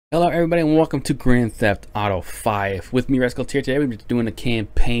Hello everybody and welcome to Grand Theft Auto 5. With me, Rescultir. Today we're just doing a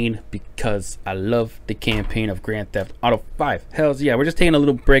campaign because I love the campaign of Grand Theft Auto 5. Hells yeah, we're just taking a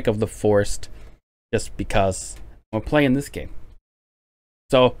little break of the forest just because we're playing this game.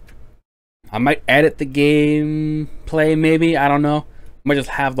 So, I might edit the gameplay maybe, I don't know. I might just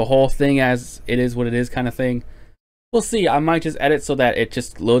have the whole thing as it is what it is kind of thing. We'll see, I might just edit so that it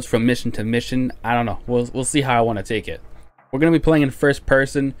just loads from mission to mission. I don't know, we'll see how I want to take it. We're going to be playing in first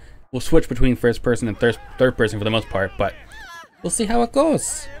person. We'll switch between first person and third person for the most part, but we'll see how it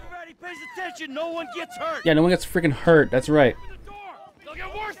goes. Everybody pays attention. No one gets hurt. Yeah, no one gets freaking hurt. That's right. They'll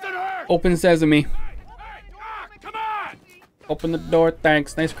get worse than hurt. Open sesame. Hey, come on. Open the door.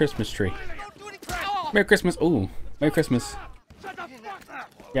 Thanks. Nice Christmas tree. Merry Christmas. Ooh, Merry Christmas. Shut the fuck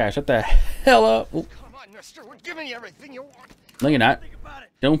up. Yeah, shut the hell up. Ooh. Come on, mister. We're giving you everything you want. No, you're not.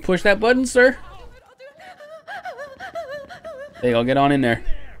 Don't push that button, sir. There you go. Get on in there.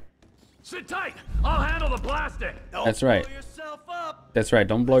 Sit tight. I'll handle the plastic. That's right. Blow yourself up. That's right.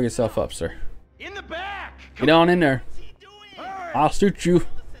 Don't blow yourself up, sir. In the back. Get on in there. I'll shoot you.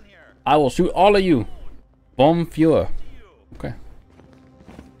 I will shoot all of you. Bomb Fuhrer. Okay.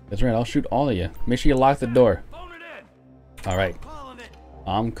 That's right. I'll shoot all of you. Make sure you lock the door. Phone it in. All right. Calling it.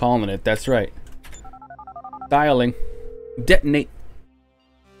 I'm calling it. That's right. Dialing. Detonate.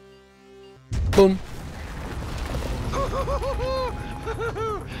 Boom.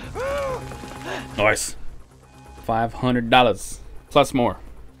 Nice. $500 plus more.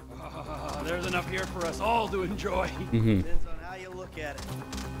 There's enough here for us all to enjoy. Mm-hmm. Depends on how you look at it.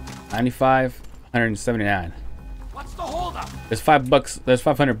 95, 179. What's the holdup? There's $5. There's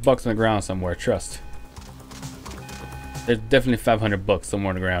 $500 on the ground somewhere. Trust. There's definitely $500 somewhere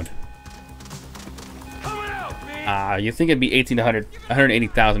on the ground. Coming out, man. You think it'd be 18 to 100,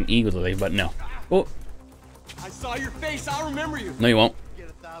 180,000 easily, but no. Oh, I saw your face. I'll remember you. no, you won't. Get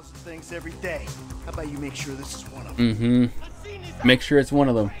 1,000 things every day. How about you make sure this is one of them? Mm-hmm. Make sure it's one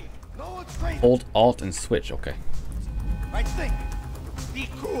of them. No one's crazy. Hold Alt and switch. Okay. Right thing. Be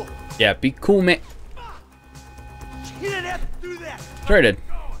cool. Yeah, be cool, man. You didn't have to do that. Sure I did.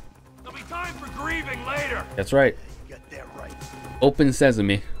 There'll be time for grieving later. That's right. You got that right. Open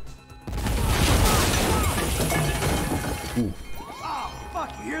sesame. Ooh. Oh,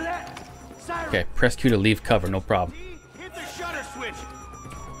 fuck, you hear that? Siren. Okay, press Q to leave cover. No problem. Hit the shutter switch.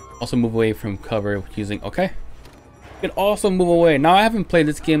 Also move away from cover using. Okay. You can also move away. Now I haven't played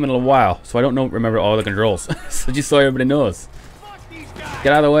this game in a while, so I don't remember all the controls. So just so everybody knows. Fuck these guys.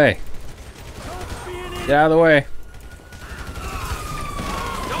 Get out of the way. Don't be an idiot. Get out of the way.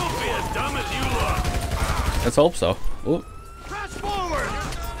 Don't be as dumb as you look. Let's hope so. Ooh. Press forward.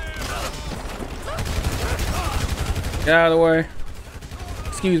 Get out of the way.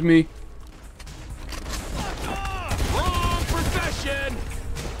 Excuse me. Wrong profession.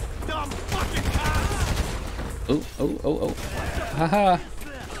 Dumb fucking cops. Oh, oh, oh, oh. Haha.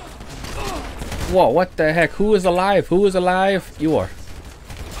 Whoa, what the heck? Who is alive? Who is alive? You are.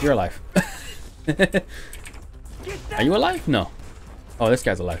 You're alive. Are you alive? No. Oh, this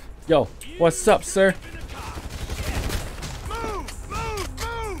guy's alive. Yo, what's up, sir? Move, move,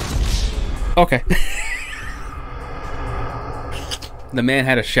 move. Okay. The man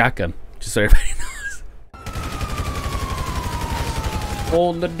had a shotgun, just so everybody knows.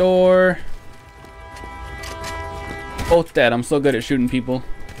 Hold the door. Both dead. I'm so good at shooting people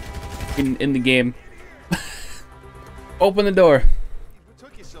in the game. Open the door. What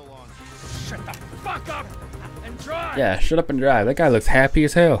took you so long? Shut the fuck up and drive. Yeah, shut up and drive. That guy looks happy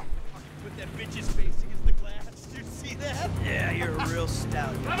as hell. Put that bitch's face against the glass. Did you see that? Yeah, you're a real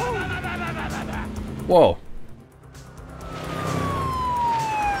stout. Whoa.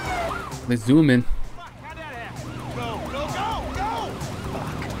 Let's zoom in. How'd that happen? Go, go, go,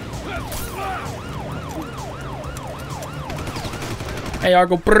 Hey,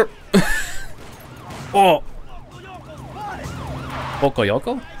 Argo. Brr. Oh. Poco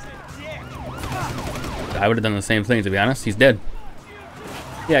Yoko? I would have done the same thing, to be honest. He's dead.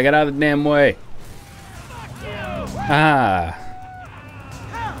 Yeah, get out of the damn way. Ah.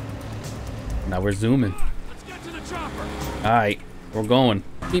 Now we're zooming. Let's get to the chopper. Alright, we're going.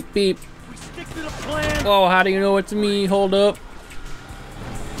 Beep, beep. We stick to the plan. Oh, how do you know it's me? Hold up.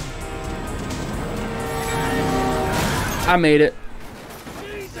 I made it.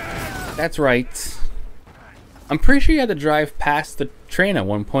 That's right. I'm pretty sure you had to drive past the train at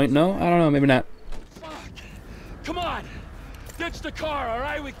one point. No? I don't know. Maybe not. Fuck. Come on. Ditch the car, all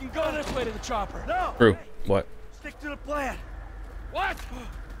right? We can go this way to the chopper. No. True. What? Stick to the plan. What?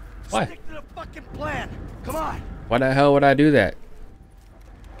 Why? Stick to the fucking plan. Come on. Why the hell would I do that?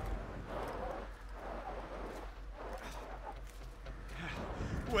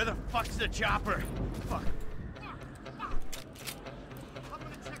 Where the fuck's the chopper? Fuck.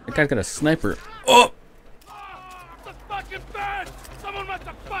 That guy's got a sniper. Oh! The fucking bed! Someone must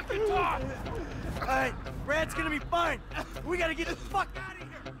have fucking talked! Alright, Brad's gonna be fine. We gotta get the fuck out of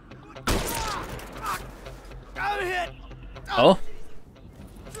here. I'm hit. Oh?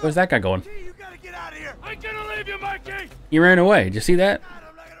 Where's that guy going? You gotta get out of here. I'm gonna leave you, Mikey! He ran away. Did you see that? God,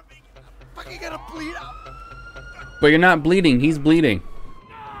 I'm not gonna make it. I'm fucking gonna bleed out. But you're not bleeding. He's bleeding.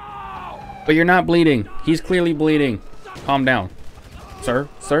 No! But you're not bleeding. He's clearly bleeding. Calm down. Sir?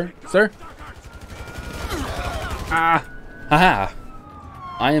 Sir? Sir? Ah! Haha!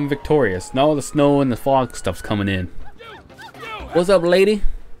 I am victorious. No, the snow and the fog stuff's coming in. What's up, lady?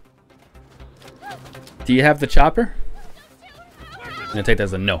 Do you have the chopper? I'm gonna take that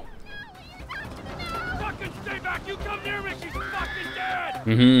as a no. Fucking stay back! You come near me, she's fucking dead!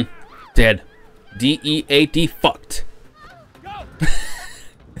 Mm-hmm. Dead. D-E-A-D fucked. Go!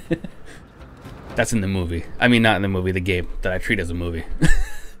 That's in the movie. I mean, not in the movie, the game that I treat as a movie.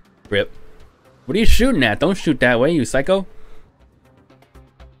 Rip. What are you shooting at? Don't shoot that way, you psycho.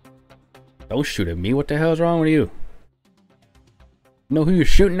 Don't shoot at me. What the hell's wrong with you? Know who you're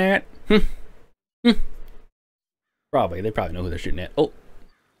shooting at? Probably. They probably know who they're shooting at. Oh.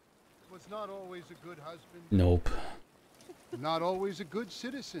 Was not always a good husband. Nope. Not always a good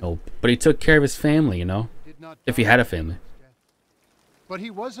citizen. Nope. But he took care of his family, you know? Did not If he die had a of family. his death. But he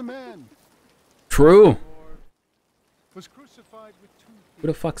was a man. True. Lord was crucified with 2 Who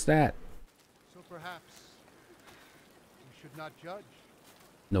the thieves. fuck's that? So perhaps we should not judge.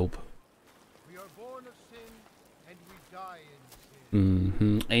 Nope. We are born of sin and we die in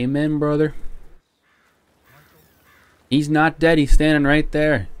sin. Mm-hmm. Amen, brother. He's not dead. He's standing right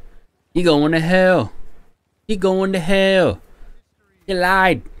there. He going to hell. He going to hell. He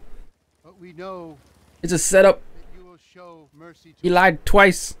lied. But we know It's a setup. that you will show mercy to He lied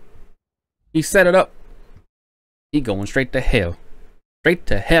twice. He set it up. He going straight to hell. Straight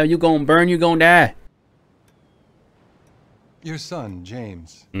to hell. You gonna burn. You gonna die. Your son,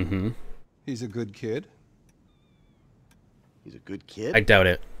 James. Mm-hmm. He's a good kid. He's a good kid. I doubt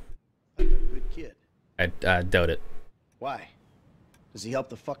it. A good kid. I doubt it. Why? Does he help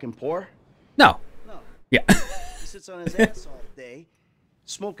the fucking poor? No. No. Yeah. He sits on his ass all day,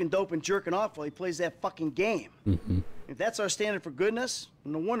 smoking dope and jerking off while he plays that fucking game. Mm-hmm. If that's our standard for goodness,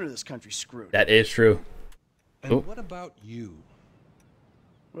 no wonder this country's screwed. That is true. And Oh. what about you?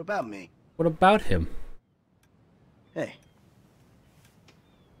 What about me? What about him? Hey.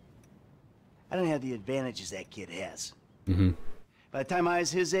 I don't have the advantages that kid has. Mm-hmm. By the time I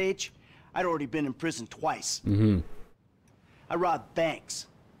was his age, I'd already been in prison twice. Mm-hmm. I robbed banks.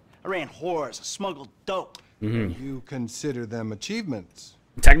 I ran whores. I smuggled dope. Mm-hmm. You consider them achievements.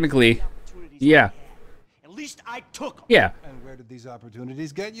 Technically, Opportunities yeah. I had. At least I took them. Yeah. And where did these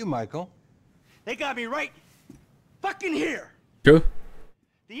opportunities get you, Michael? They got me right fucking here. True.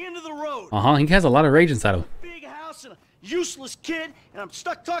 The end of the road. Uh-huh. He has a lot of rage inside of him. Big house and a useless kid, and I'm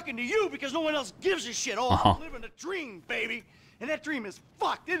stuck talking to you because no one else gives a shit. Oh, Uh-huh. I'm living a dream, baby. And that dream is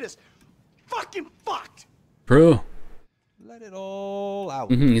fucked. It is fucking fucked. True. Let it all out.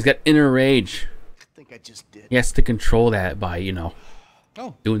 Mm-hmm. He's got inner rage. I think I just did. He has to control that by, you know,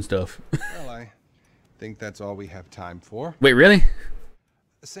 Oh, doing stuff. well, I think that's all we have time for. Wait, really?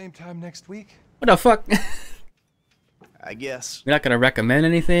 The same time next week? What the fuck? I guess. You're not gonna recommend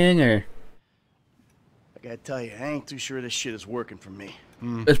anything, or? I gotta tell you, I ain't too sure this shit is working for me.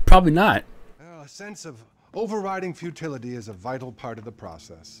 It's probably not. Well, a sense of overriding futility is a vital part of the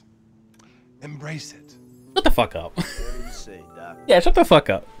process. Embrace it. Shut the fuck up. Whatever you say, Doc. Yeah, shut the fuck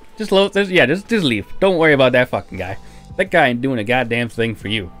up. Just just leave. Don't worry about that fucking guy. That guy ain't doing a goddamn thing for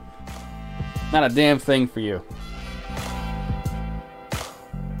you. Not a damn thing for you.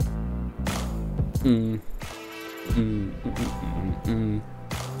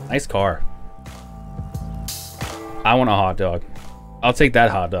 Nice car. I want a hot dog. I'll take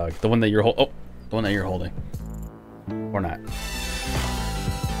that hot dog. The one that you're the one that you're holding. Or not.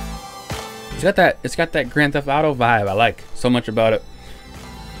 It's got that Grand Theft Auto vibe I like so much about it.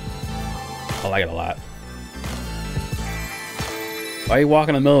 I like it a lot. Why are you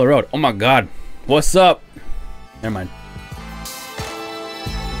walking in the middle of the road? Oh my god. What's up? Never mind.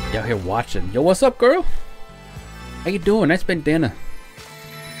 You out here watching. Yo, what's up, girl? How you doing? Nice bandana.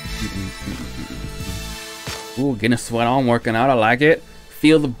 Ooh, getting a sweat on, working out. I like it.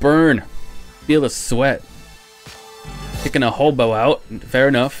 Feel the burn. Feel the sweat. Kicking a hobo out. Fair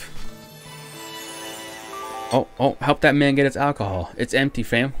enough. Oh, help that man get his alcohol. It's empty,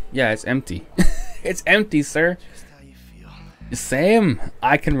 fam. Yeah, it's empty. It's empty, sir. Just how you feel. Same.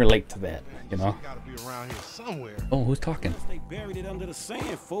 I can relate to that, you know. Gotta be be around here somewhere. Oh, who's talking? They buried it under the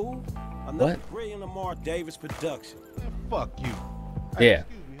sand, fool. What? Brilliant Lamar Davis production. Man, fuck you. Yeah.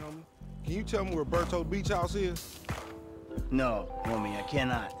 Excuse me, homie. Can you tell me where Berto Beach House is? No, homie, I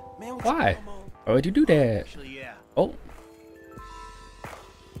cannot. Man, what Why? you come on? Why would you do that? Actually, yeah. Oh,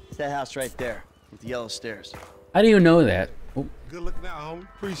 It's that house right there with the yellow stairs. how do you know that? Oh, Good looking out, homie.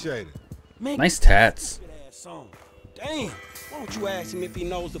 Appreciate it. Man, nice tats. get that ass on. Damn. Why don't you ask him if he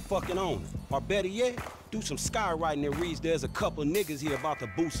knows the fucking owner? Or better yet, do some skywriting that reads there's a couple niggas here about to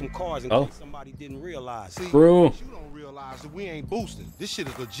boost some cars in case somebody didn't realize. See, Bro. you don't realize that we ain't boosting. This shit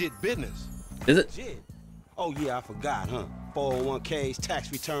is legit business. Is it? Shit. Oh yeah, I forgot, huh? 401ks,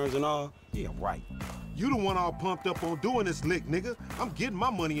 tax returns and all. Yeah, right. You the one all pumped up on doing this lick, nigga. I'm getting my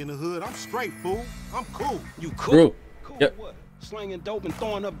money in the hood. I'm straight, fool. I'm cool. You cool? Bro. Cool Yep. what? Slinging dope and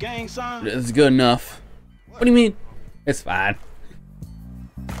throwing up gang signs? It's good enough. What do you mean? It's fine.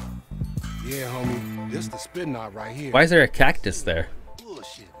 Yeah, homie. This the spin knot right here. Why is there a cactus there?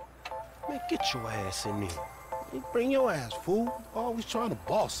 Bullshit. Man, get your ass in there. You bring your ass, fool. Always trying to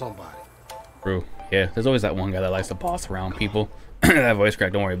boss somebody. Bro, yeah, there's always that one guy that likes to boss around people. That voice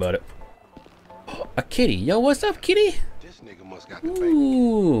crack, don't worry about it. A kitty. Yo, what's up, kitty? This nigga must got the baby.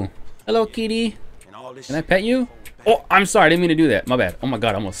 Ooh. Hello, kitty. And all this Can I pet you? Oh, I'm sorry. I didn't mean to do that. My bad. Oh, my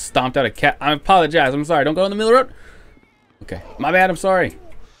God. I almost stomped out a cat. I apologize. I'm sorry. Don't go in the middle of the road. Okay. My bad. I'm sorry.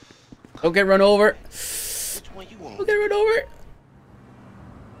 Don't get run over. Don't get run over.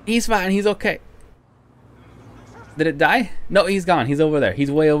 He's fine. He's okay. Did it die? No, he's gone. He's over there.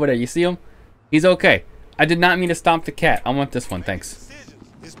 He's way over there. You see him? He's okay. I did not mean to stomp the cat. I want this one. Thanks.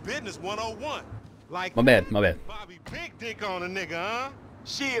 It's business 101. Like My bad. My bad. Bobby Big Dick on a nigga, huh?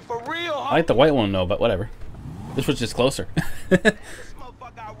 shit for real, I huh? like the white one, though, but whatever. This was just closer. This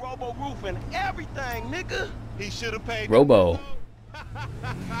motherfucker got robo roof and everything, nigga. He should have paid. Robo.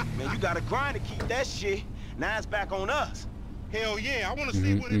 Man, you gotta grind to keep that shit. Now it's back on us. Hell yeah, I want to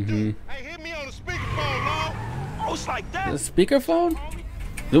see what it do. Hey, hit me on the speakerphone, Lord. Oh, it's like that. The speakerphone?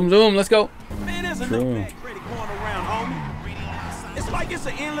 Zoom, zoom. Let's go. Man, there's enough bad credit going around, homie. It's like it's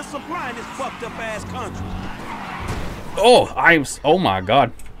an endless supply in this fucked up ass country. Oh, oh my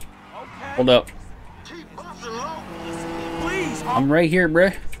God. Okay. Hold up. Please, homie. I'm right here,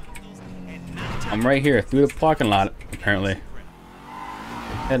 bruh. I'm right here through the parking lot, apparently.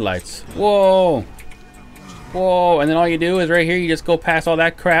 Headlights. Whoa. Whoa. And then all you do is right here, you just go past all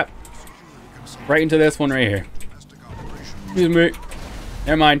that crap. Right into this one right here. Excuse me.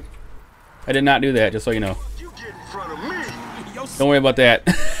 Never mind. I did not do that, just so you know. Don't worry about that.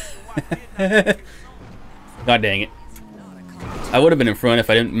 God dang it. I would have been in front if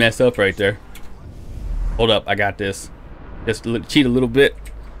I didn't mess up right there. Hold up, I got this. Just cheat a little bit.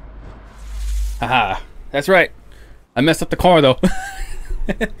 Haha. That's right. I messed up the car though.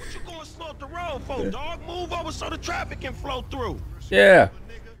 You going slow up the road, for, dog? Move over so the traffic can flow through. Yeah.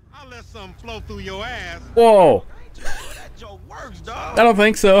 I'll let something flow through your ass. Whoa. That joke works, dog. I don't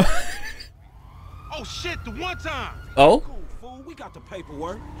think so. Oh shit, the one time. Oh? Cool, fool. We got the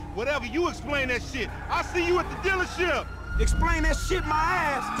paperwork. Whatever, you explain that shit. I'll see you at the dealership. Explain that shit my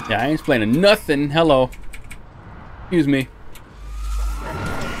ass. Yeah, I ain't explaining nothing. Hello. Excuse me.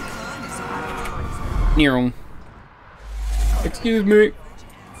 Near. Excuse me.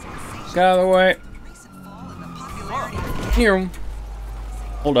 Get out of the way. Near.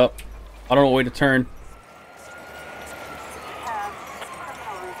 Hold up. I don't know what way to turn.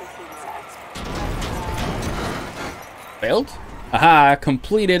 Failed? Aha,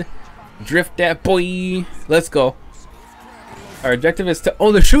 completed. Drift that boy. Let's go. Our objective is to...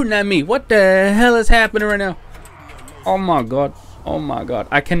 Oh, they're shooting at me. What the hell is happening right now? Oh my God. Oh my God.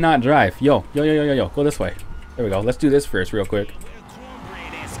 I cannot drive. Yo. Go this way. There we go. Let's do this first real quick.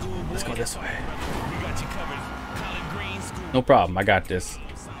 Let's go this way. No problem. I got this.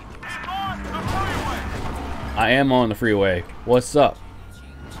 I am on the freeway. What's up?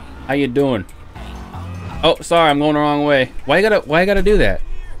 How you doing? Oh, sorry. I'm going the wrong way. Why you gotta do that?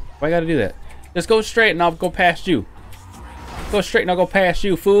 Why you gotta do that? Just go straight and I'll go past you. Go straight and I'll go past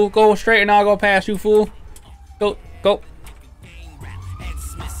you, fool. Go straight and I'll go past you, fool. Go.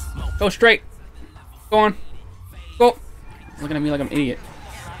 Go straight. Go on. Go. Looking at me like I'm an idiot.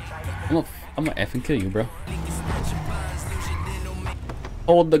 I'm gonna effing kill you, bro.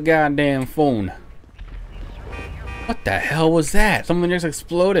 Hold the goddamn phone. What the hell was that? Something just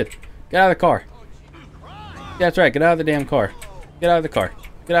exploded. Get out of the car. That's right. Get out of the damn car. Get out of the car.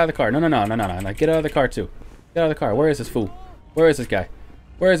 Get out of the car. No. Get out of the car too. Get out of the car. Where is this fool? Where is this guy?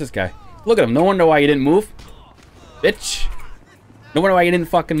 Where is this guy? Look at him. No wonder why you didn't move. Bitch. No wonder why you didn't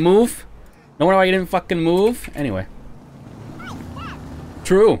fucking move. No wonder why you didn't fucking move. Anyway.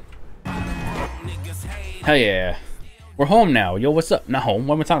 True. Hell yeah. We're home now. Yo, what's up? Not home.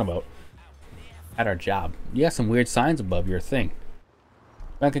 What am I talking about? At our job. You got some weird signs above your thing.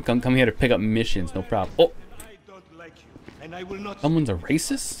 I can come here to pick up missions, no problem. Oh! I don't like you, and I will not. Someone's a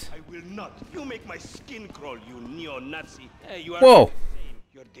racist? I will not. You make my skin crawl, you neo-Nazi. Hey, you are Whoa!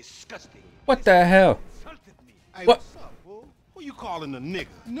 You're disgusting. What the hell? Insulted me. Hey, What? what's up, fool? Who you calling a nigga?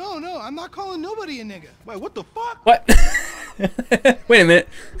 No, I'm not calling nobody a nigga. Wait, what the fuck? What? Wait a minute.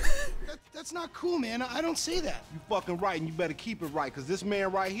 That's not cool, man. I don't say that. You fucking right, and you better keep it right, because this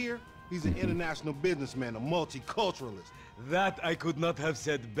man right here, he's an international businessman, a multiculturalist. That I could not have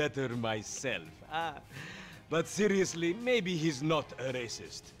said better myself. But seriously, maybe he's not a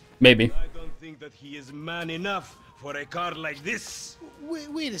racist. Maybe. I don't think that he is man enough for a car like this.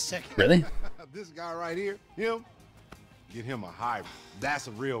 Wait a second. Really? This guy right here, him, get him a hybrid. That's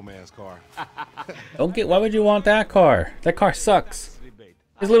a real man's car. Don't get. Why would you want that car? That car sucks.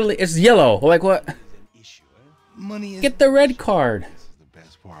 It's literally. It's yellow. Like what? Money is. Get the red card. This is the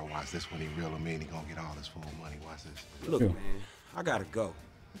best part. Watch this when he reel him in. He gonna get all his full money. Watch this. Look, man, I gotta go.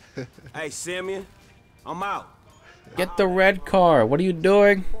 Hey, Simeon, I'm out. Get the red car. What are you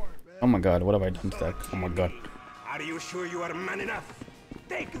doing? Oh my god. What have I done to that? Oh my god. Are you sure you are man enough?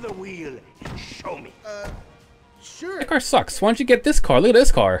 Take the wheel and show me. Sure. That car sucks. Why don't you get this car? Look at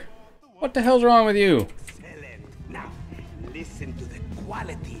this car. What the hell's wrong with you? Now, listen to the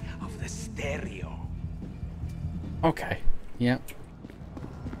quality of the stereo. Okay. Yeah.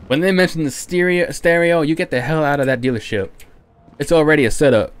 When they mention the stereo, you get the hell out of that dealership. It's already a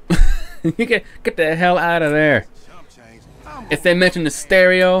setup. You get the hell out of there. If they mention the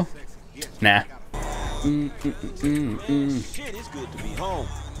stereo, nah. Shit, it's good to be home.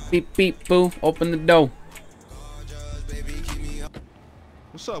 Beep beep boo. Open the door.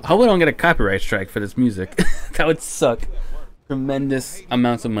 What's up? I hope we don't get a copyright strike for this music. That would suck. Tremendous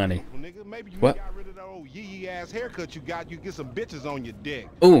amounts of money. Well, nigga, maybe you What? got rid of that old yee ass haircut you got. You get some bitches on your dick.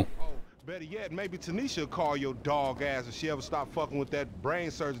 Ooh. Better yet, maybe Tanisha will call your dog ass if she ever stop fucking with that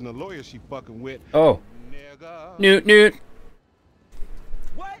brain surgeon, the lawyer she fucking with. Oh. Nigga. Newt.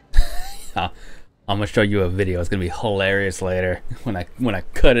 What? I'm gonna show you a video. It's gonna be hilarious later. When I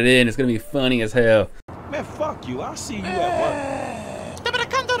cut it in, it's gonna be funny as hell. Man, fuck you. I'll see you at work.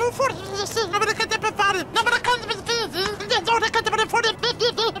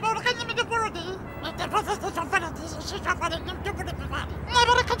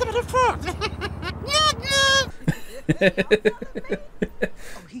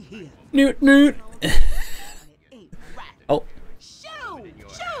 Newt. Oh.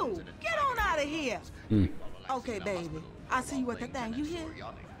 Shoo! Get on out of here! Okay, baby. I see you at the thing. You hear?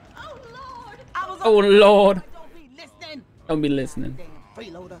 Oh, Lord! Oh Lord. Don't be listening! Don't be listening. Damn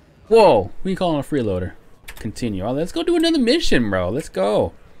freeloader. Whoa. What are you calling a freeloader? Continue. Oh, let's go do another mission, bro. Let's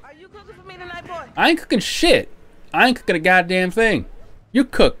go. Are you cooking for me tonight, boy? I ain't cooking shit. I ain't cooking a goddamn thing. You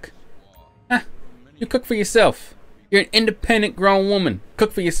cook. Huh? You cook for yourself. You're an independent grown woman.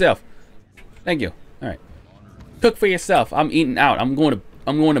 Cook for yourself. Thank you. All right. Cook for yourself. I'm eating out. I'm going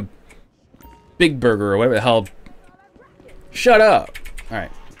to Big Burger or whatever the hell. Shut up. All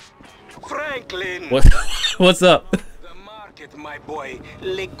right. Franklin. What's up? The market, my boy.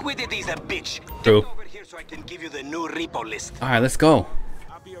 Liquidity's a bitch. True. Get over here so I can give you the new repo list. All right, let's go.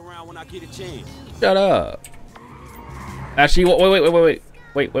 I'll be around when I get a chance. Shut up. Actually, wait.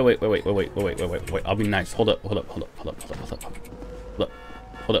 I'll be nice. Hold up.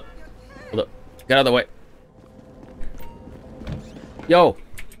 Get out of the way. Yo.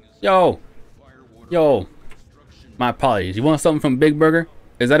 My apologies. You want something from Big Burger?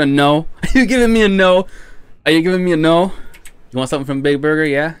 Is that a no? Are you giving me a no? Are you giving me a no? You want something from Big Burger?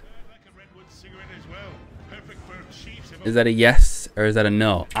 Yeah? Is that a yes or is that a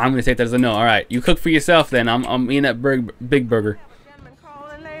no? I'm gonna take that as a no. All right, you cook for yourself then. I'm eating that Big Burger. Gentlemen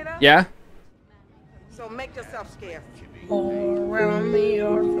calling later? Yeah? So make yourself scarce. All around me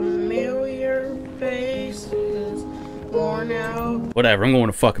are familiar faces, worn out. Whatever, I'm going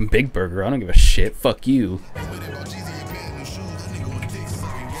to fucking Big Burger. I don't give a shit. Fuck you.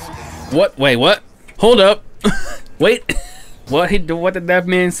 What? Wait, what? Hold up. Wait. What did that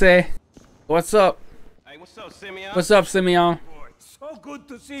man say? What's up? Hey, what's up, Simeon? What's up, Simeon? So good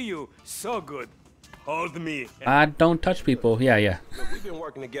to see you. So good. Hold me. I don't touch people. Yeah. Look, we've been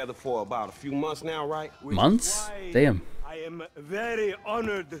working together for about a few months now, right? Months? Damn. I am very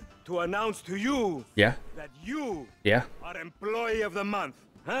honored to announce to you Yeah. that you Yeah. are employee of the month.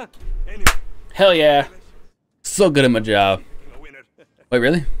 Huh? Anyway, Hell yeah. So good at my job. a winner. Wait,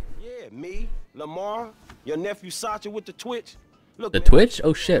 really? Yeah, me, Lamar, your nephew Sacha with the Twitch. Look, The man, Twitch?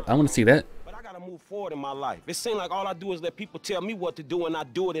 Oh shit, I want to see that. But I gotta move forward in my life. It seems like all I do is let people tell me what to do and I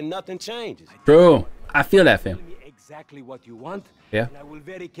do it and nothing changes. True. I feel that, fam. Tell me exactly what you want. Yeah. And I will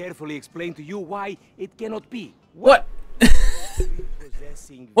very carefully explain to you why it cannot be. What?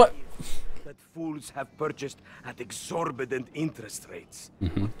 Possessing What? vehicles that fools have purchased at exorbitant interest rates.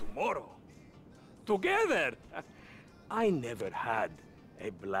 Tomorrow, together, I never had a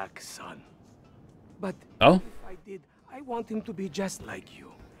black son. But Oh? if I did, I want him to be just like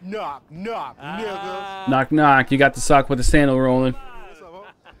you. Knock, knock, nigga. Knock, knock. You got the sock with the sandal rolling.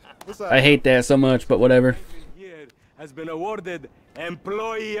 What's up? I hate that so much, but whatever. Here has been awarded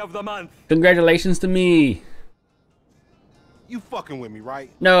Employee of the Month. Congratulations to me. You fucking with me, right?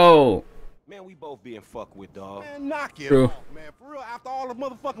 No. Man, we both being fucked with, dog. Man, knock it True. off, man. For real, after all the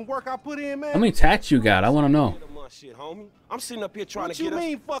motherfucking work I put in, man. How many tats you got? I want to know. Shit, homie. I'm sitting up here trying What to you get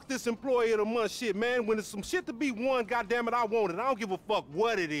mean, fuck this employee of the month shit, man? When there's some shit to be won, goddammit, I want it. I don't give a fuck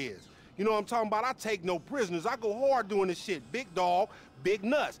what it is. You know what I'm talking about? I take no prisoners. I go hard doing this shit. Big dog, big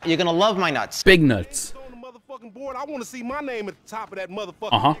nuts. You're gonna love my nuts. Big nuts. On the motherfucking board, I want to see my name at the top of that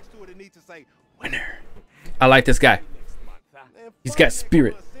motherfucker. Uh-huh. Next to it, it needs to say, Winner. I like this guy. man, He's fuck got next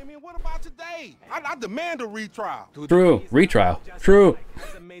spirit. month, Simeon. What about today? I demand a retrial. True. Retrial. True.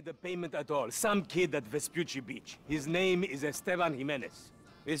 Hasn't made a payment at all. Some kid at Vespucci Beach. His name is Esteban Jimenez.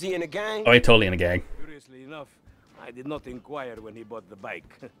 Is he in the gang? Oh, he totally in a gang. Curiously enough, I did not inquire when he bought the bike.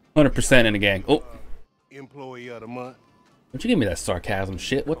 100% in a gang. Oh, Employee of the month. don't you give me that sarcasm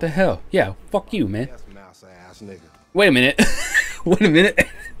shit. What the hell? Yeah, fuck you, man. That's mouse ass nigga. Wait a minute. Wait a minute.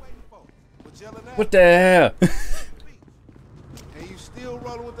 What the hell? And you still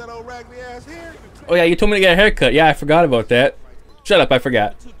rolling with that old raggedy ass hair? Oh, yeah, you told me to get a haircut. Yeah, I forgot about that. Shut up, I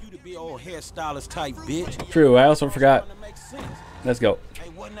forgot. Took you to be old hairstylist type bitch. True, I also forgot. That makes sense. Let's go. Hey,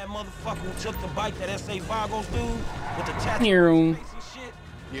 wasn't that motherfucker who took the bike that S.A. Vagos dude with the tattoo Here. on his face and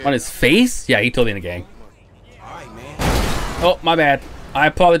shit? On his face? Yeah, he totally in a gang. All right, man. Oh, my bad. I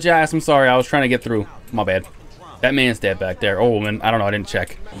apologize. I'm sorry. I was trying to get through. My bad. That man's dead back there. Oh, man. I don't know. I didn't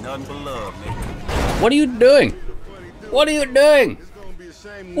check. Nothing but love, nigga. What are you doing? What are you doing?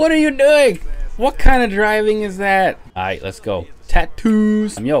 What are you doing? What kind of driving is that? All right, let's go.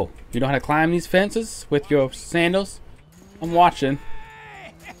 Tattoos. Yo, you know how to climb these fences with your sandals? I'm watching.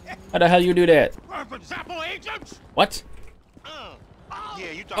 How the hell you do that? What?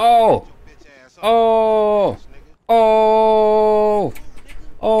 Yeah, you Oh. Oh. Oh.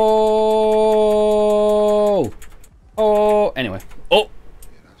 Oh. Oh. Anyway. Oh.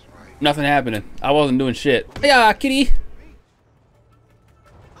 Nothing happening. I wasn't doing shit. Yeah, kitty.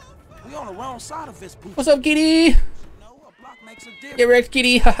 We on the wrong side of this poop. What's up, kitty? No, a block makes a difference. Get wrecked,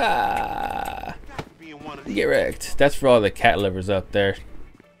 kitty. Haha. Get wrecked. That's for all the cat livers up there.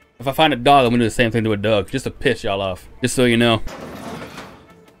 If I find a dog, I'm gonna do the same thing to a dog, just to piss y'all off. Just so you know.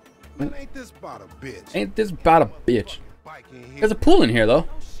 Man, ain't this about a bitch? Ain't this about a bitch? Bike in here. There's a pool in here, though.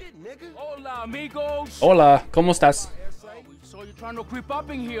 Hola, amigos. Hola, ¿cómo estás? So you're trying to creep up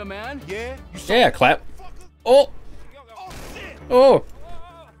in here, man? Yeah? Yeah, clap. Oh. Oh.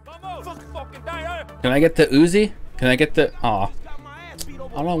 Can I get the Uzi? Can I get the... Aw.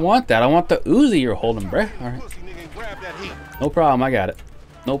 I don't want that. I want the Uzi you're holding, bruh. All right. Pussy nigga ain't grab that heat. No problem. I got it.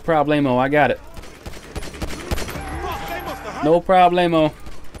 No problemo. I got it. Fuck, they must have No problemo.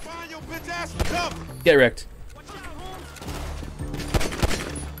 Find your bitch ass and cover. Get wrecked.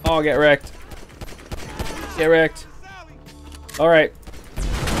 Oh, get wrecked. Get wrecked. All right.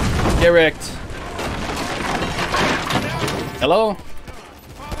 Get wrecked. Hello?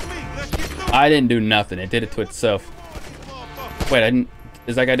 I didn't do nothing. It did it to itself. Wait, I didn't.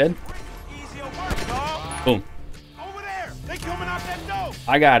 Is that guy dead? Boom. Over there. They coming out that door.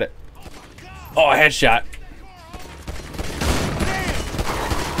 I got it. Oh, a headshot.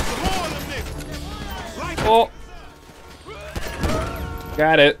 Oh.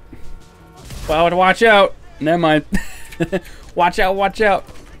 Got it. Well, watch out. Never mind. Watch out, watch out.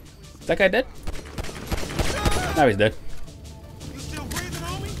 Is that guy dead? No, he's dead.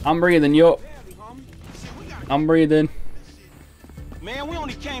 I'm breathing, yo. I'm breathing. Man, we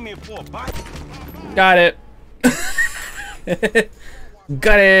only came in for a bike. Got it.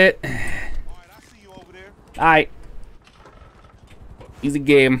 Got it. Alright. Easy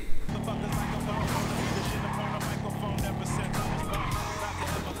game.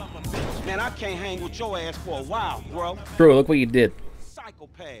 Man, I can't hang with your ass for a while, bro. True, look what you did.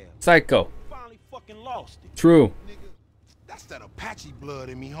 Psychopath. Psycho. Finally fucking lost it. True. That's that Apache blood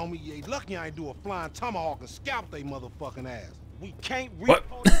in me, homie. You ain't lucky I ain't do a flying tomahawk and scalp they motherfucking ass. We can't What?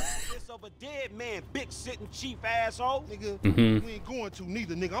 repost this of a dead man, big sitting chief asshole. Nigga, Mhm. we ain't going to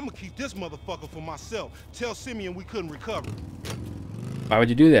neither, nigga. I'm gonna keep this motherfucker for myself. Tell Simeon we couldn't recover. Why would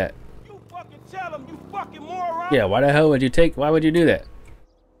you do that? You fucking tell him, you fucking moron. Yeah, why the hell would you take... Why would you do that?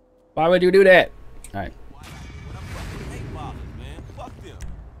 Why would you do that? Alright.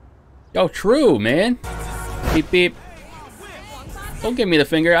 Yo, true, man. Beep, beep. Don't give me the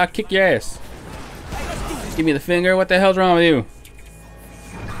finger. I'll kick your ass. Give me the finger. What the hell's wrong with you?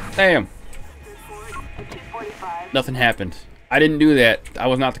 Damn. Nothing happened. I didn't do that. I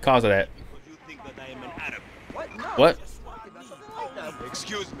was not the cause of that. What?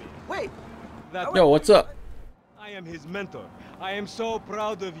 Excuse me. Wait. Yo, what's up? I am his mentor. I am so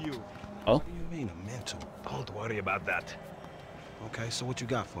proud of you. Oh? What do you mean a mentor? Don't worry about that. Okay, so what you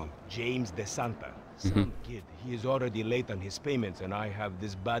got for him? James DeSanta. Some kid. He is already late on his payments, and I have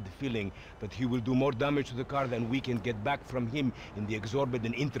this bad feeling that he will do more damage to the car than we can get back from him in the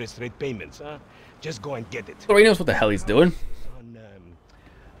exorbitant interest rate payments, huh? Just go and get it. So he knows what the hell he's doing. On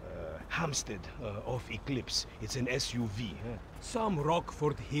Hampstead, off Eclipse. It's an SUV, huh? Some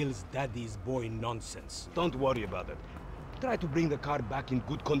Rockford Hills daddy's boy nonsense. Don't worry about it. Try to bring the car back in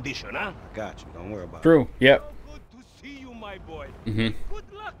good condition, huh? Got you. Don't worry about it. True. Yep. Good to see you, my boy. Mhm.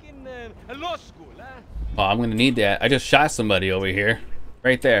 Good luck in law school, huh? Oh, I'm gonna need that. I just shot somebody over here,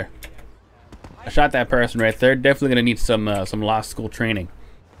 right there. I shot that person right there. Definitely gonna need some law school training,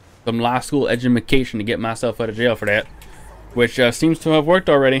 some law school education to get myself out of jail for that, which seems to have worked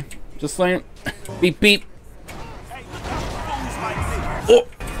already. Just saying. Beep beep. Oh,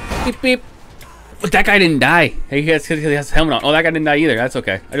 beep beep. But that guy didn't die. He has his helmet on. Oh, that guy didn't die either. That's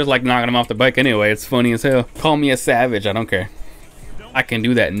okay. I just like knocking him off the bike anyway. It's funny as hell. Call me a savage. I don't care. I can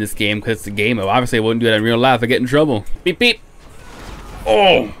do that in this game because it's a game. Obviously, I wouldn't do that in real life. I get in trouble. Beep beep.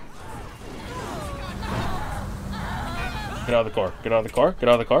 Oh. Get out of the car. Get out of the car. Get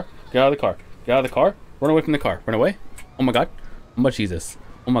out of the car. Get out of the car. Get out of the car. Run away from the car. Run away. Oh my god. Oh my Jesus.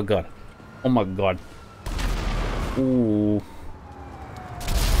 Oh my god. Oh my god. Ooh.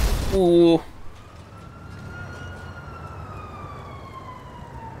 Ooh.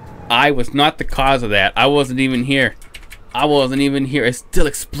 I was not the cause of that. I wasn't even here. I wasn't even here. It's still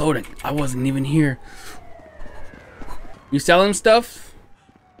exploding. I wasn't even here. You selling stuff?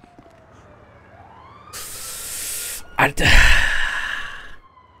 I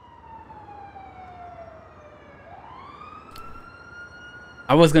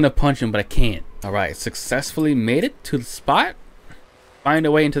was gonna punch him, but I can't. Alright, successfully made it to the spot. Find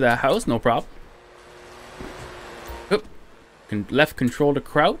a way into the house, no problem. Oop. Left control to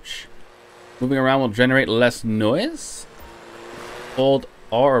crouch. Moving around will generate less noise. Hold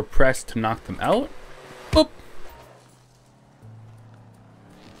R or press to knock them out. Boop.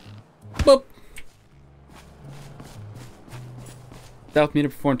 Boop. Stealth meter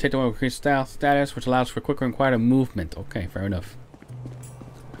perform take one increase stealth status, which allows for quicker and quieter movement. Okay, fair enough.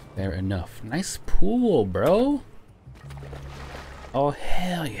 Fair enough. Nice pool, bro. Oh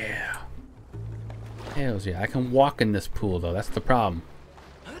hell yeah. Hells yeah. I can walk in this pool though. That's the problem.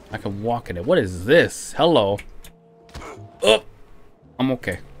 I can walk in it. What is this? Hello. Oh. I'm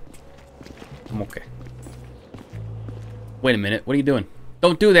okay. I'm okay. Wait a minute. What are you doing?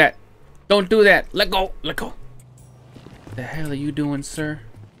 Don't do that. Don't do that. Let go. Let go. What the hell are you doing, sir?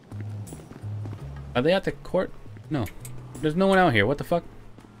 Are they at the court? No. There's no one out here. What the fuck?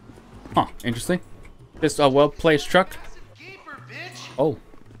 Huh. Interesting. This well-placed truck. Oh.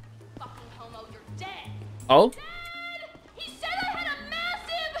 Oh? He said I had a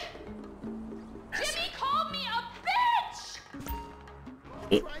massive... Jimmy called me a bitch!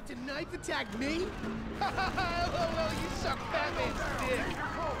 Tried to knife attack me? Oh, you suck Fat Man's dick.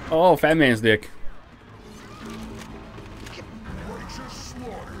 Oh, Fat Man's dick.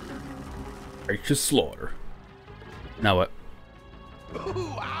 Righteous slaughter. Now what?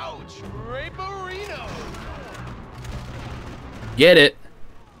 Ooh, ouch. Raperino. Get it.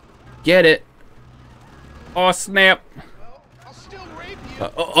 Get it. Oh, snap. Well, I'll still rape you.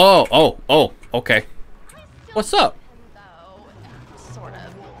 Oh, okay. What's up? Though, sort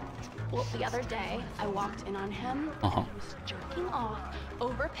of. Well, the other day, I walked in on him, and he was jerking off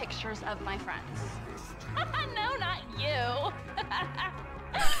over pictures of my friends. No, not you. The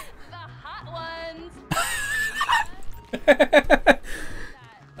hot ones.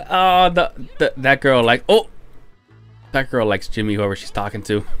 Oh, that girl like, oh, that girl likes Jimmy, whoever she's talking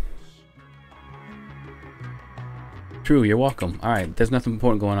to. True, you're welcome. All right, there's nothing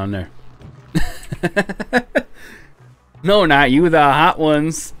important going on there. No, not you, the hot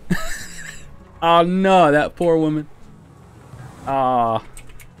ones. Oh no, that poor woman. Oh,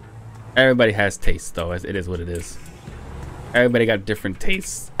 everybody has tastes though. It is what it is. Everybody got different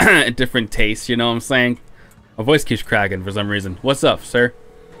tastes. Different tastes, you know what I'm saying? My voice keeps cracking for some reason. What's up, sir?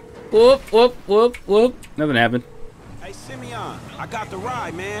 Whoop, whoop, whoop, whoop. Nothing happened. Hey, Simeon, I got the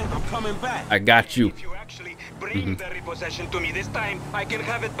ride, man. I'm coming back. I got you. If you're actually bring the repossession to me this time, I can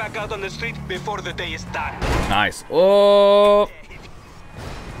have it back out on the street before the day is done. Nice. Oh.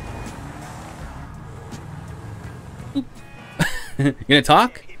 You gonna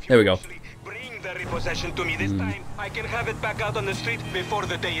talk? There we go. Bring the repossession to me this time, I can have it back out on the street before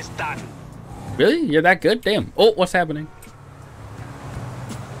the day is done. Really? You're that good? Damn. Oh, what's happening?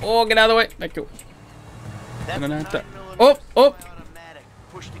 Oh, get out of the way. Thank you. Oh, oh.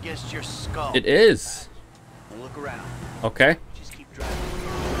 Pushed against your skull. It is. Now look around. Okay. Just keep driving.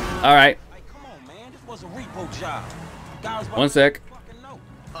 All right. Hey, come on, man. This was a repo job. One sec.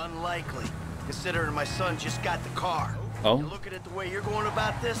 Unlikely, considering my son just got the car. Oh. You're looking at the way you're going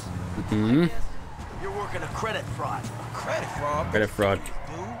about this? Mm-hmm. You're working a credit fraud. Credit fraud? Credit fraud.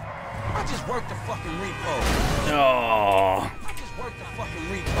 Dude, I just worked the fucking repo. Oh. I just worked the fucking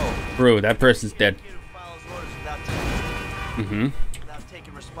repo. Bro, that person's dead. Mm-hmm. Without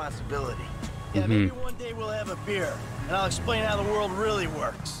taking responsibility. Yeah, maybe one day we'll have a beer, and I'll explain how the world really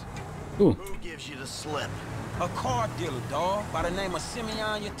works. Ooh. Who gives you the slip? A car dealer, dog, by the name of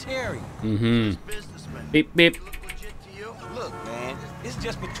Simeon Yeteri. Mm-hmm. Businessman. Beep, beep. Look legit to you? Look, man, it's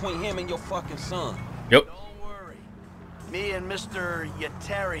just between him and your fucking son. Yep. Don't worry. Me and Mr.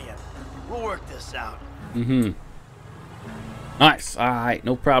 Yetarian, we'll work this out. Mm-hmm. Nice. All right,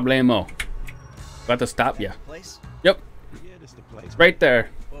 no problemo. About to stop ya. Place? Yep. Yeah, this the place. Right there.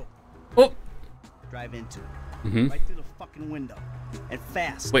 Whoa. Oh. Drive into it. Mm-hmm. Right through the fucking window. And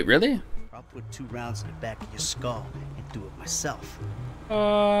fast. Wait, really? I'll put 2 rounds in the back of your skull and do it myself.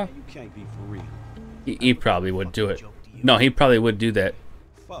 You can't be for real. He probably would do it. No, he probably would do that.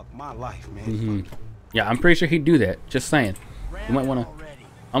 Fuck my life, man. Mm-hmm. Yeah, I'm pretty sure he'd do that. Just saying. You might wanna.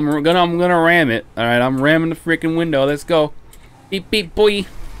 I'm gonna ram it. All right, I'm ramming the freaking window. Let's go. Beep beep, boy.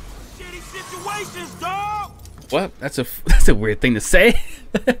 Shitty situations, dog. What? That's a weird thing to say.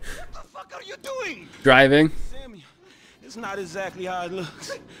 What the fuck are you doing? Driving. Sammy, it's not exactly how it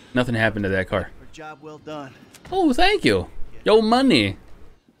looks. Nothing happened to that car. Job well done. Oh, thank you. Yo, money.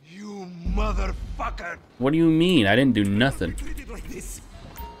 You motherfucker. What do you mean? I didn't do nothing.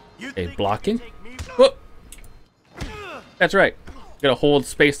 Hey, blocking? Whoop. That's right. You gotta hold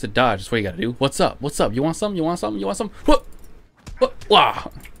space to dodge. That's what you gotta do. What's up? What's up? You want some? You want some? You want some? Whoop. Whoop.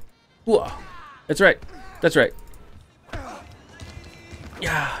 Wow. Whoa. That's right. That's right.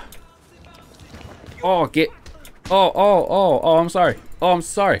 Yeah. Oh, get. Oh, I'm sorry. Oh, I'm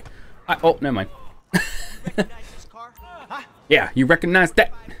sorry. Oh, never mind. Yeah, you recognize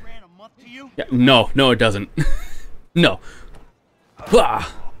that? Yeah, no, it doesn't. No. Bah.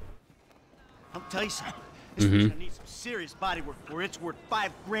 I'll tell you something. This one's gonna need some serious body work for it's worth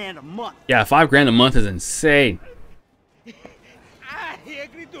 $5 grand a month. Yeah, $5 grand a month is insane. He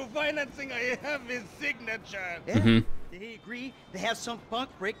agreed to financing. I have his signature. Yeah? Did he agree to have some punk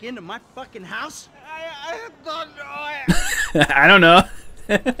break into my fucking house? I don't know. I don't know.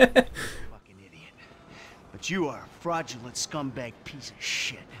 Fucking idiot. But you are a fraudulent scumbag piece of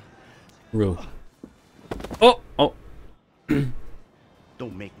shit. Rue. Oh.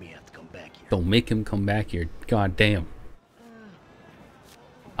 Don't make me have to come back here. Don't make him come back here. God damn.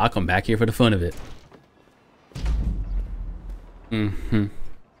 I'll come back here for the fun of it.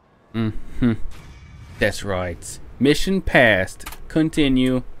 That's right. Mission passed.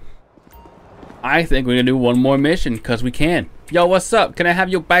 Continue. I think we're gonna do one more mission because we can. Yo, what's up? Can I have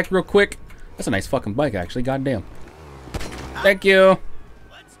your bike real quick? That's a nice fucking bike, actually. God damn. Thank you.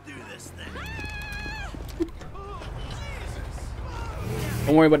 Let's do this thing.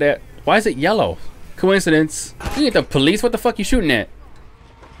 Don't worry about that. Why is it yellow? Coincidence. You ain't the police. What the fuck you shooting at?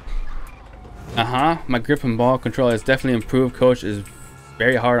 My grip and ball control has definitely improved. Coach is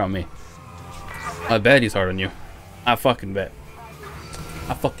very hard on me. I bet he's hard on you. I fucking bet.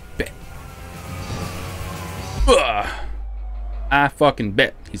 I fucking bet. Ugh. I fucking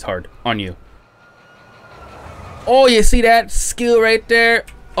bet he's hard on you. Oh, you see that skill right there?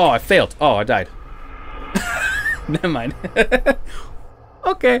 Oh, I failed. Oh, I died. Never mind.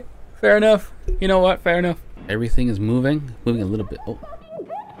 Okay, fair enough. You know what? Fair enough. Everything is moving a little bit. Oh.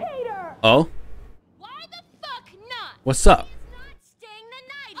 Oh. Why the fuck not? What's up? He's not staying the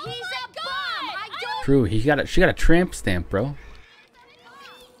night. He's a bum. I don't. True. She got a tramp stamp, bro.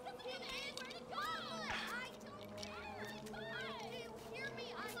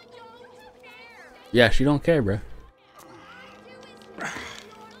 Yeah, she don't care, bro.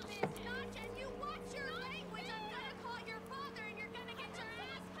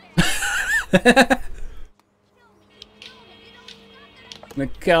 I'm gonna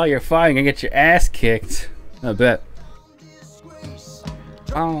call your father and get your ass kicked. I bet.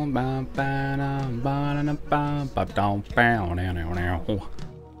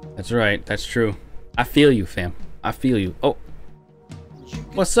 That's right. That's true. I feel you, fam. I feel you. Oh.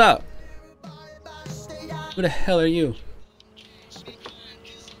 What's up? Who the hell are you?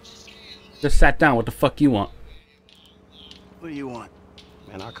 Just sat down. What the fuck you want? What do you want?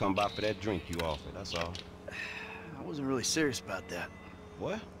 Man, I come by for that drink you offered, that's all. I wasn't really serious about that.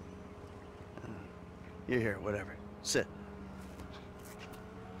 What? Here, whatever. Sit.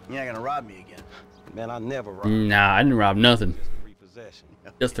 You're not gonna rob me again. Man, I never robbed. Nah, I didn't rob nothing. Repossession.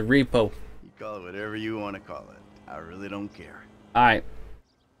 Just a repo. You call it whatever you want to call it. I really don't care. Alright.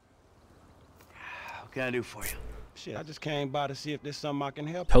 What can I do for you? Shit, I just came by to see if there's something I can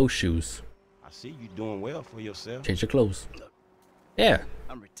help. Toe shoes. I see you doing well for yourself. Change your clothes. Look, Yeah.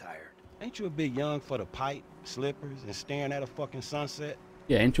 I'm retired. Ain't you a bit young for the pipe, slippers, and staring at a fucking sunset?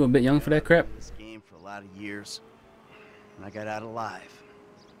 Yeah, ain't you a bit young for that crap? This game for a lot of years, and I got out alive.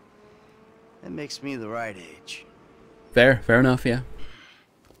 That makes me the right age. Fair enough, yeah.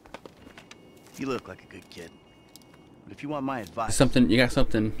 You look like a good kid. But if you want my advice, You got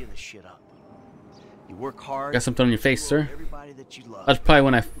something. give this shit up. You work hard. Got something on your face, sir. Everybody that you love. That's probably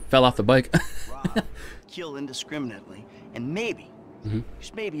when I fell off the bike. Rob, kill indiscriminately, and maybe,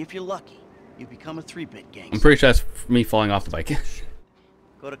 just maybe, if you're lucky, you become a 3-bit gangster. I'm pretty sure that's me falling off the bike.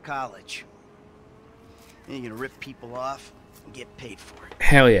 Go to college. Then you're gonna rip people off and get paid for it.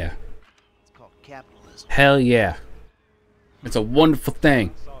 Hell yeah. It's called capitalism. Hell yeah. It's a wonderful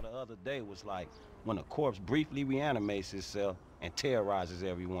thing. I saw the other day was like when a corpse briefly reanimates itself and terrorizes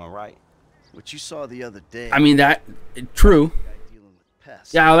everyone, right? What you saw the other day. I mean true. Guy dealing with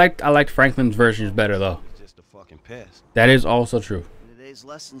pests. Yeah, I liked Franklin's versions better though. He's just a fucking pest. That is also true. Today's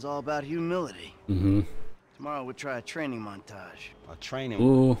lesson's all about humility. Mm-hmm. Tomorrow we'll try a training montage. A training.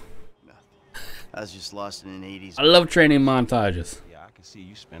 Ooh. I was just lost in the 80s. I love training montages. Yeah, I can see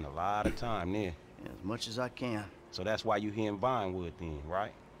you spend a lot of time there. Yeah, as much as I can. So that's why you here in Vinewood then,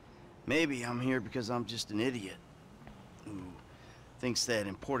 right? Maybe I'm here because I'm just an idiot who thinks that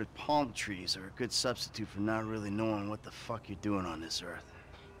imported palm trees are a good substitute for not really knowing what the fuck you're doing on this earth.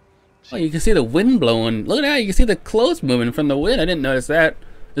 Oh, you can see the wind blowing. Look at that. You can see the clothes moving from the wind. I didn't notice that.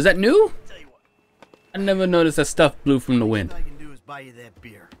 Is that new? Tell you what, I never noticed that stuff blew from the wind. all I can do is buy you that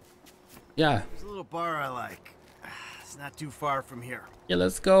beer. Yeah. There's a little bar I like. It's not too far from here. Yeah,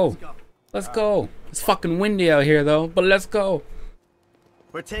 let's go. Let's go. It's fucking windy out here though, but let's go.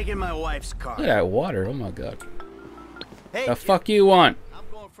 We're taking my wife's car. Look at that water. Oh my god. Hey, The fuck you want? I'm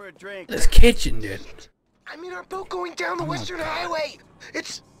going for a drink. This kitchen, dude. I'm in our boat going down the Western Highway.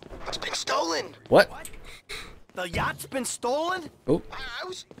 It's been stolen. What? The yacht's been stolen? Oh, I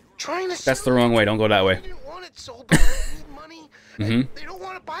was trying to that's the wrong way. Don't go that way. I didn't want it sold, but I need money. Mm-hmm. They don't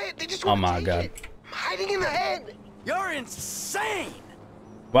want to buy it. They just Oh want to my take god. it. I'm hiding in the head. You're insane!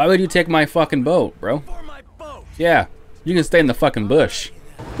 Why would you take my fucking boat, bro? For my boat! Yeah, you can stay in the fucking bush.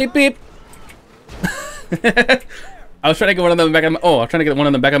 Beep beep. I was trying to get one of them in the back of my. Oh, I was trying to get one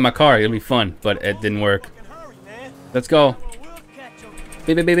in the back of my car. It'll be fun, but it didn't work. Let's go.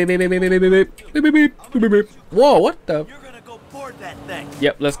 Beep beep beep beep beep beep beep beep beep beep beep beep beep beep. Whoa, what the? You're gonna go board that thing.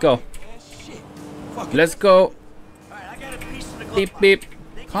 Yep, let's go. Let's go. Alright, I got a piece of the glove Beep box. beep.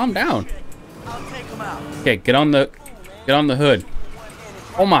 They can Calm use down. shit. I'll take them out. Okay, get on the hood.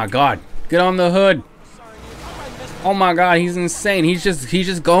 Oh my god, get on the hood. Oh my god, he's insane. He's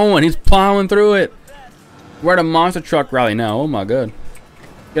just going. He's plowing through it. We're at a monster truck rally now. Oh my god.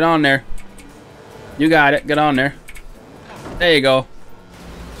 Get on there. You got it. Get on there. There you go.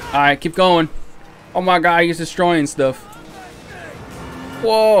 Alright, keep going. Oh my god, he's destroying stuff.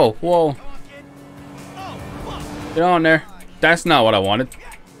 Whoa, whoa. Get on there. That's not what I wanted.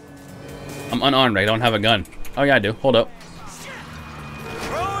 I'm unarmed. I don't have a gun. Oh yeah, I do. Hold up.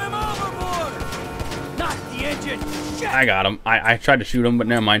 Throw him overboard! Knock the engine! Shit! I got him. I tried to shoot him, but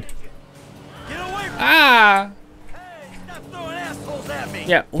never mind. Get away from Ah! Hey, stop throwing assholes at me!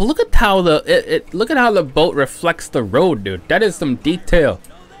 Yeah. Well, look at how look at how the boat reflects the road, dude. That is some detail.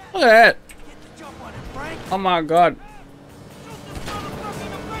 Look at that. Jump on it, Frank! Oh my god.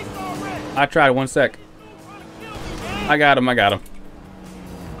 I tried. 1 sec. I got him. I got him.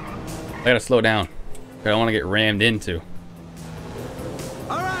 I gotta slow down. I don't want to get rammed into.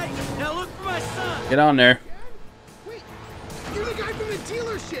 Alright, now look for my son! Get on there. Wait, you're the guy from the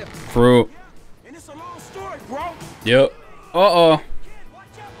dealership. Fruit. And it's a long story, bro! Yep. Uh-oh. Watch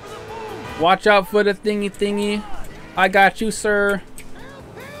out for the boom! Watch out for the thingy. I got you, sir.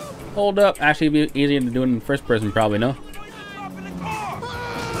 Hold up. Actually, it'd be easier to do it in first person, probably, no?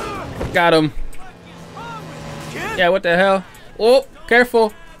 Got him. Yeah, what the hell? Oh,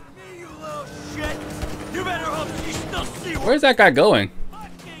 careful. You little shit! You better hope she still see one Where's that guy going?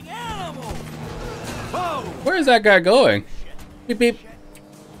 fucking animal! Whoa! Where is that guy going? Beep beep.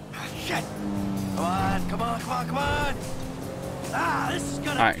 Shit! Come on, come on, come on, come on. Ah, this is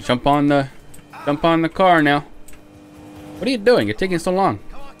gonna... All right, jump on the car now. What are you doing? You're taking so long.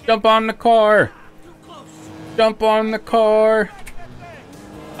 Jump on the car. Jump on the car.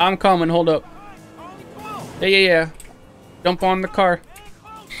 I'm coming. Hold up. Yeah. Jump on the car.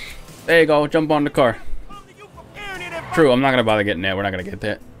 There you go. Jump on the car. True. I'm not gonna bother getting that. We're not gonna get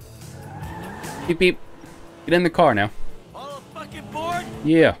that. Beep beep. Get in the car now. All fucking board?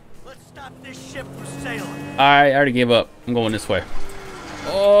 Yeah. Let's stop this ship from sailing. I already gave up. I'm going this way.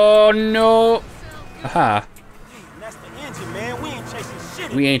 Oh no. Aha. That's the engine, man. We ain't chasing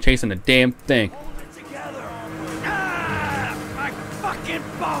shit. We ain't chasing a damn thing. My fucking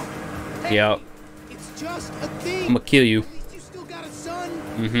boat. Yep. It's just a thing. I'm gonna kill you. At least you still got a son.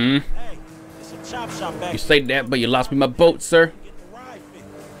 Mm-hmm. Hey, it's a chop shop back. You say that, but you lost me my boat, sir.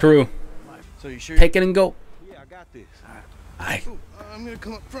 True. So you sure? Take it and go. Yeah, I got this. Aye. I'm gonna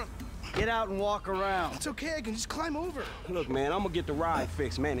come up front. Get out and walk around. It's okay, I can just climb over. Look, man, I'm gonna get the ride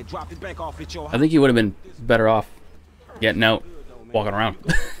fixed, man, and drop it back off at your house. I think you would have been better off getting out, walking around.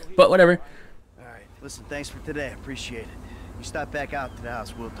 But whatever. All right. Listen, thanks for today. I appreciate it. You stop back out to the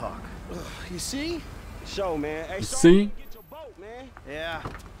house, we'll talk. You see? Show, man. Hey, See? get your boat, man. Yeah.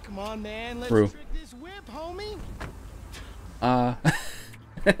 Come on, man. Let's True. trick this whip, homie.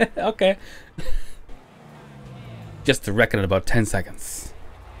 Okay. Just to reckon in about 10 seconds.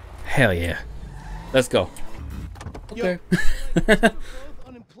 Hell yeah. Let's go. Okay. Both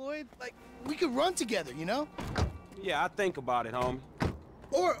unemployed, like we could run together, you know? Yeah, I think about it, homie.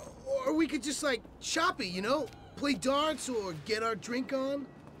 Or we could just like shop it, you know? Play darts or get our drink on.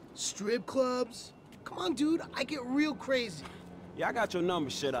 Strip clubs. Come on, dude. I get real crazy. Yeah, I got your number,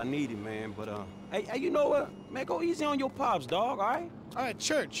 shit. I need it, man. But hey, you know what? Man, go easy on your pops, dog. All right? All right,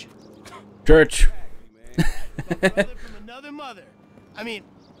 church. Church. Brother from another mother. I mean,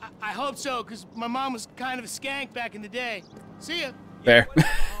 I hope so, because my mom was kind of a skank back in the day. See ya. Fair.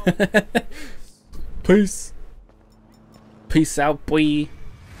 Peace. Peace out, boy.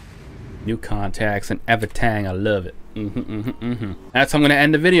 New contacts and everything. I love it. That's how I'm going to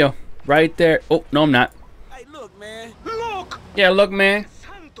end the video. Right there. Oh, no, I'm not. Hey, look, man. Look! Yeah, look, man.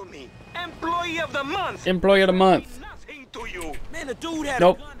 Listen to me. Employee of the month. Employee of the month. Nothing to you. Man, the dude had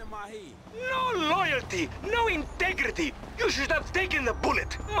Nope. a gun to my head. No loyalty, no integrity. You should have taken the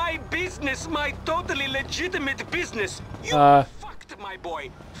bullet. My business, my totally legitimate business. You fucked, my boy.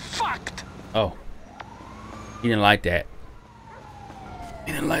 Fucked. Oh. He didn't like that.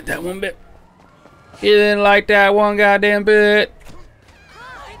 He didn't like that one bit. He didn't like that one goddamn bit.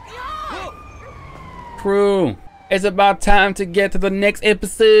 True. It's about time to get to the next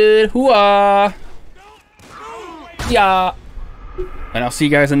episode. Hooah! Yeah. And I'll see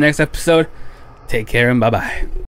you guys in the next episode. Take care and bye-bye.